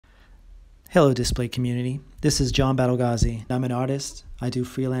Hello display community, this is John Battalgazi. I'm an artist, I do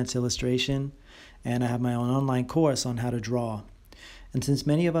freelance illustration, and I have my own online course on how to draw. And since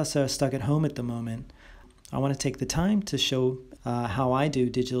many of us are stuck at home at the moment, I want to take the time to show how I do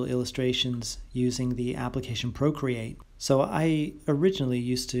digital illustrations using the application Procreate. So I originally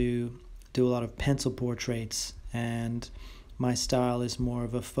used to do a lot of pencil portraits, and my style is more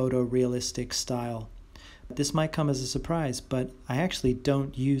of a photorealistic style. This might come as a surprise, but I actually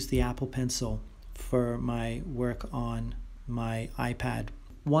don't use the Apple Pencil for my work on my iPad.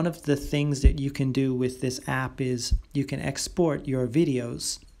 One of the things that you can do with this app is you can export your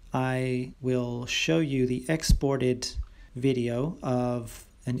videos. I will show you the exported video of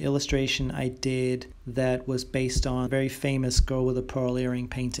an illustration I did that was based on a very famous girl with a pearl earring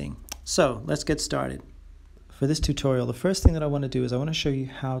painting. So let's get started. For this tutorial, the first thing that I want to do is I want to show you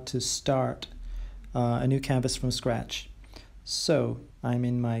how to start a new canvas from scratch. So I'm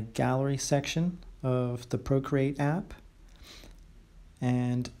in my gallery section of the Procreate app,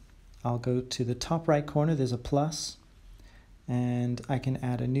 and I'll go to the top right corner. There's a plus, and I can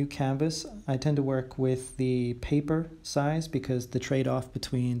add a new canvas. I tend to work with the paper size because the trade-off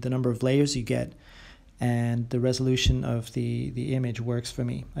between the number of layers you get and the resolution of the image works for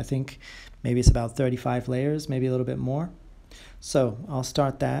me. I think maybe it's about 35 layers, maybe a little bit more. So I'll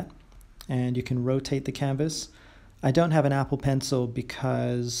start that, and you can rotate the canvas. I don't have an Apple Pencil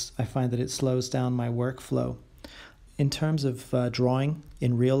because I find that it slows down my workflow. In terms of drawing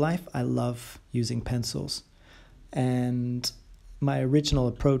in real life, I love using pencils. And my original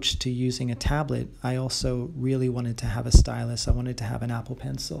approach to using a tablet, I also really wanted to have a stylus. I wanted to have an Apple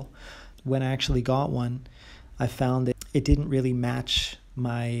Pencil. When I actually got one, I found that it didn't really match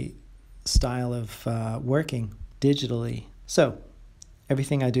my style of working digitally. So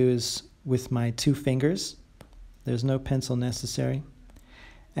everything I do is with my 2 fingers. There's no pencil necessary.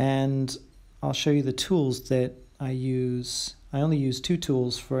 And I'll show you the tools that I use. I only use 2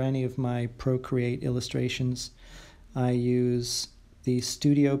 tools for any of my Procreate illustrations. I use the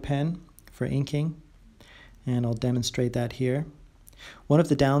Studio pen for inking, and I'll demonstrate that here. One of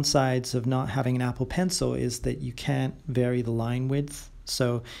the downsides of not having an Apple Pencil is that you can't vary the line width.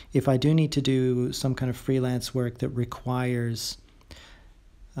 So if I do need to do some kind of freelance work that requires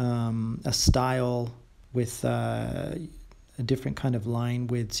a style with a different kind of line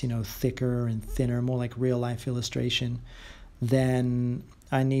widths, thicker and thinner, more like real life illustration, then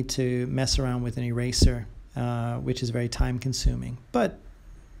I need to mess around with an eraser, which is very time consuming, but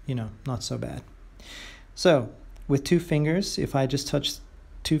not so bad. So with 2 fingers, if I just touch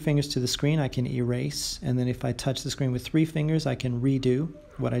 2 fingers to the screen, I can erase, and then if I touch the screen with 3 fingers, I can redo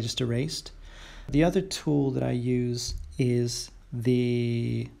what I just erased. The other tool that I use is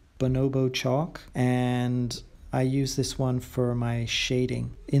the Bonobo chalk, and I use this one for my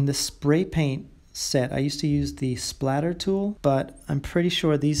shading. In the spray paint set, I used to use the splatter tool, but I'm pretty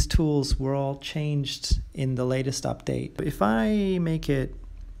sure these tools were all changed in the latest update. If I make it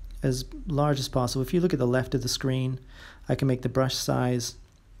as large as possible, if you look at the left of the screen, I can make the brush size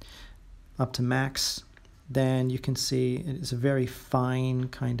up to max. Then you can see it's a very fine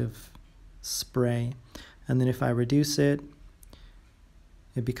kind of spray. And then if I reduce it,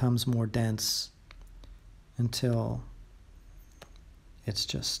 it becomes more dense until it's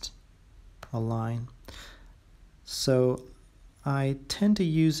just a line. So I tend to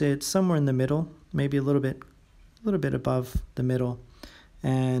use it somewhere in the middle, maybe a little bit above the middle.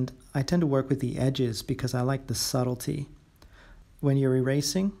 And I tend to work with the edges because I like the subtlety. When you're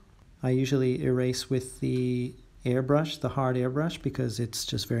erasing, I usually erase with the airbrush, the hard airbrush, because it's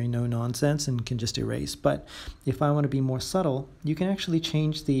just very no nonsense and can just erase. But if I want to be more subtle, you can actually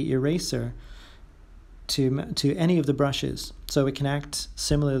change the eraser to any of the brushes. So it can act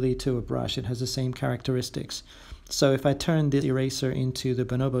similarly to a brush. It has the same characteristics. So if I turn the eraser into the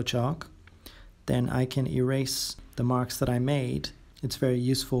Bonobo chalk, then I can erase the marks that I made. It's very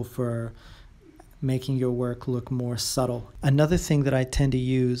useful for making your work look more subtle. Another thing that I tend to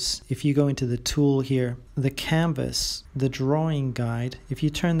use, if you go into the tool here, the canvas, the drawing guide, if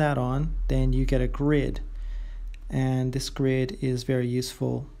you turn that on, then you get a grid. And this grid is very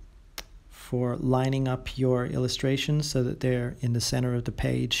useful for lining up your illustrations so that they're in the center of the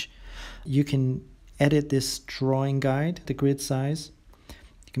page. You can edit this drawing guide, the grid size.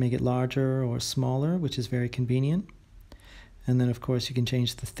 You can make it larger or smaller, which is very convenient. And then, of course, you can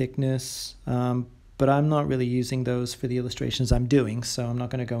change the thickness, but I'm not really using those for the illustrations I'm doing, so I'm not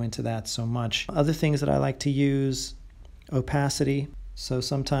going to go into that so much. Other things that I like to use, opacity. So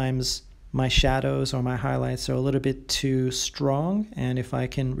sometimes my shadows or my highlights are a little bit too strong, and if I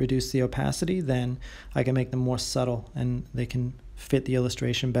can reduce the opacity, then I can make them more subtle and they can fit the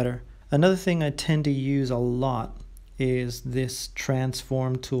illustration better. Another thing I tend to use a lot is this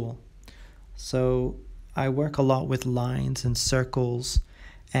transform tool. So I work a lot with lines and circles,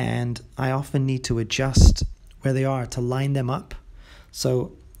 and I often need to adjust where they are to line them up.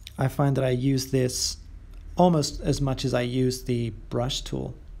 So I find that I use this almost as much as I use the brush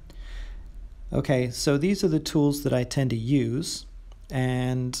tool. Okay, so these are the tools that I tend to use,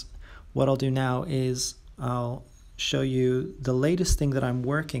 and what I'll do now is I'll show you the latest thing that I'm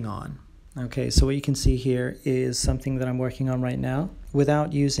working on. Okay, so what you can see here is something that I'm working on right now.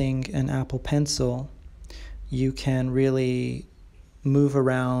 Without using an Apple Pencil, you can really move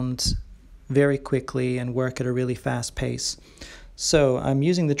around very quickly and work at a really fast pace. So I'm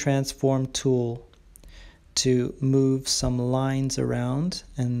using the transform tool to move some lines around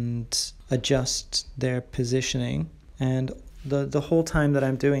and adjust their positioning. And the whole time that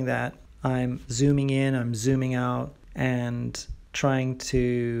I'm doing that, I'm zooming in, I'm zooming out, and trying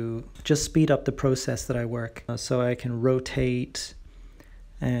to just speed up the process that I work. So I can rotate,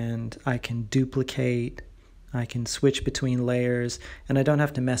 and I can duplicate, I can switch between layers, and I don't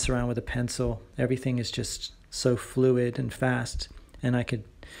have to mess around with a pencil. Everything is just so fluid and fast, and I could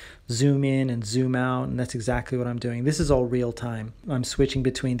zoom in and zoom out, and that's exactly what I'm doing. This is all real time. I'm switching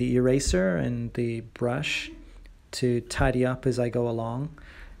between the eraser and the brush to tidy up as I go along.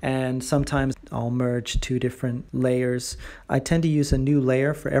 And sometimes I'll merge two different layers. I tend to use a new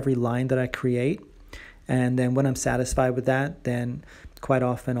layer for every line that I create. And then when I'm satisfied with that, then quite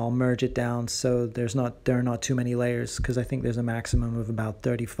often I'll merge it down so there are not too many layers, because I think there's a maximum of about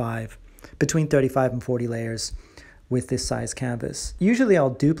 35, between 35 and 40 layers with this size canvas. Usually I'll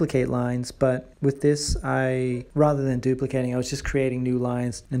duplicate lines, but with this, rather than duplicating, I was just creating new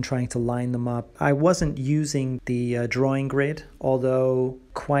lines and trying to line them up. I wasn't using the drawing grid, although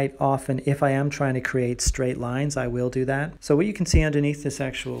quite often, if I am trying to create straight lines, I will do that. So what you can see underneath this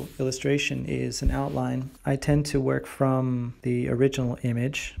actual illustration is an outline. I tend to work from the original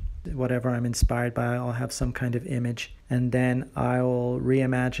image. Whatever I'm inspired by, I'll have some kind of image, and then I'll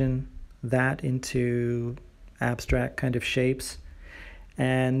reimagine that into abstract kind of shapes,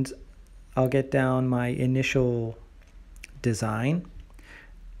 and I'll get down my initial design,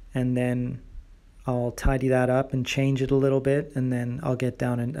 and then I'll tidy that up and change it a little bit, and then I'll get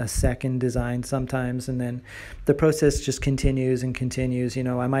down a second design sometimes, and then the process just continues and continues. You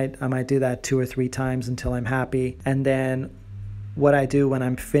know, I might do that 2 or 3 times until I'm happy, and then what I do when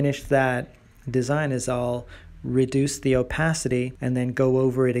I'm finished that design is I'll reduce the opacity and then go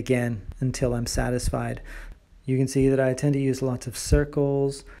over it again until I'm satisfied. You can see that I tend to use lots of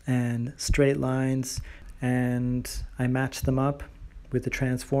circles and straight lines, and I match them up with the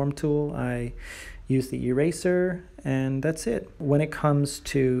transform tool. I use the eraser, and that's it. When it comes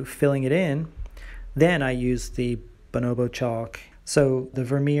to filling it in, then I use the bonobo chalk. So the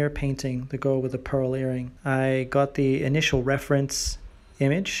Vermeer painting, the girl with the pearl earring, I got the initial reference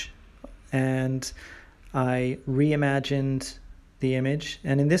image and I reimagined the image,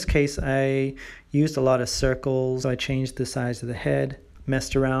 and in this case I used a lot of circles. So I changed the size of the head,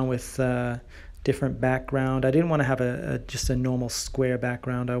 messed around with different background. I didn't want to have just a normal square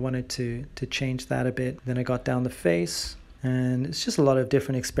background. I wanted to change that a bit. Then I got down the face, and it's just a lot of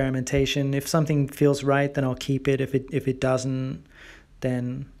different experimentation. If something feels right, then I'll keep it. If it doesn't,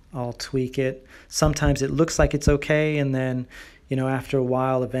 then I'll tweak it. Sometimes it looks like it's okay, and then, you know, after a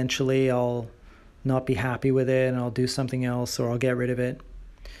while, eventually I'll not be happy with it and I'll do something else, or I'll get rid of it.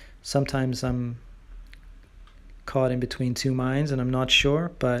 Sometimes I'm caught in between two minds and I'm not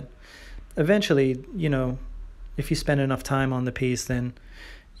sure, but eventually, you know, if you spend enough time on the piece, then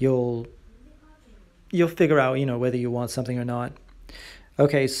you'll figure out, you know, whether you want something or not.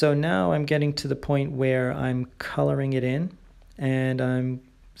 Okay, so now I'm getting to the point where I'm coloring it in, and I'm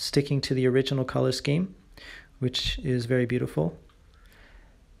sticking to the original color scheme, which is very beautiful.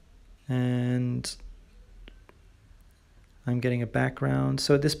 And I'm getting a background.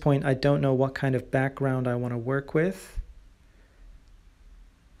 So at this point, I don't know what kind of background I want to work with.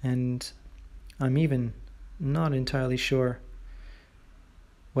 And I'm even not entirely sure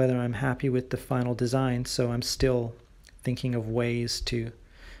whether I'm happy with the final design. So I'm still thinking of ways to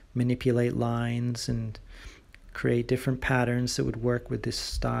manipulate lines and create different patterns that would work with this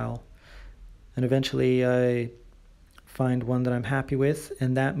style. And eventually I find one that I'm happy with,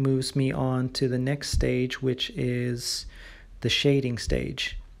 and that moves me on to the next stage, which is the shading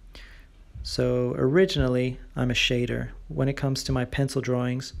stage. So originally I'm a shader. When it comes to my pencil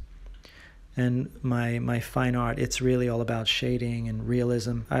drawings and my fine art, it's really all about shading and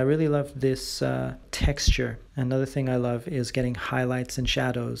realism. I really love this texture. Another thing I love is getting highlights and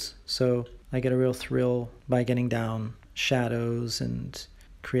shadows. So I get a real thrill by getting down shadows and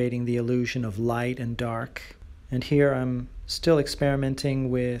creating the illusion of light and dark. And here I'm still experimenting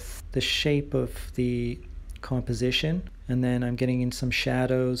with the shape of the composition, and then I'm getting in some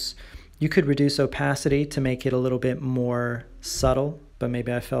shadows. You could reduce opacity to make it a little bit more subtle, but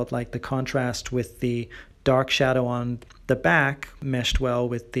maybe I felt like the contrast with the dark shadow on the back meshed well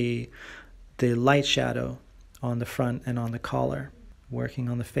with the light shadow on the front and on the collar. Working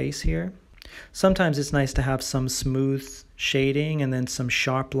on the face here. Sometimes it's nice to have some smooth shading and then some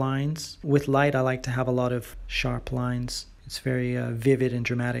sharp lines. With light, I like to have a lot of sharp lines. It's very vivid and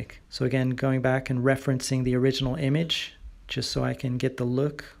dramatic. So again, going back and referencing the original image, just so I can get the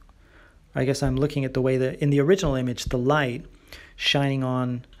look. I guess I'm looking at the way that in the original image, the light shining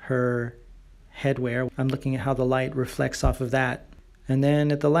on her headwear. I'm looking at how the light reflects off of that. And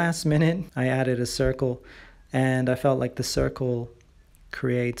then at the last minute, I added a circle, and I felt like the circle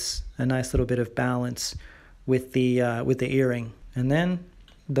creates a nice little bit of balance with the earring. And then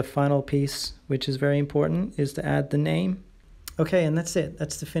the final piece, which is very important, is to add the name. Okay, and that's it.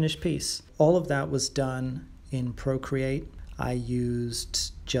 That's the finished piece. All of that was done in Procreate. I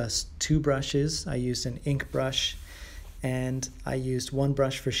used just 2 brushes. I used an ink brush, and I used 1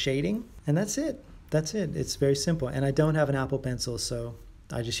 brush for shading, and that's it. That's it. It's very simple. And I don't have an Apple Pencil, so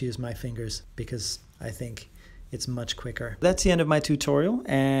I just use my fingers because I think it's much quicker. That's the end of my tutorial,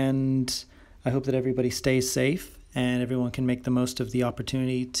 and I hope that everybody stays safe and everyone can make the most of the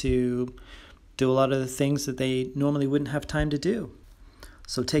opportunity to do a lot of the things that they normally wouldn't have time to do.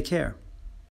 So take care.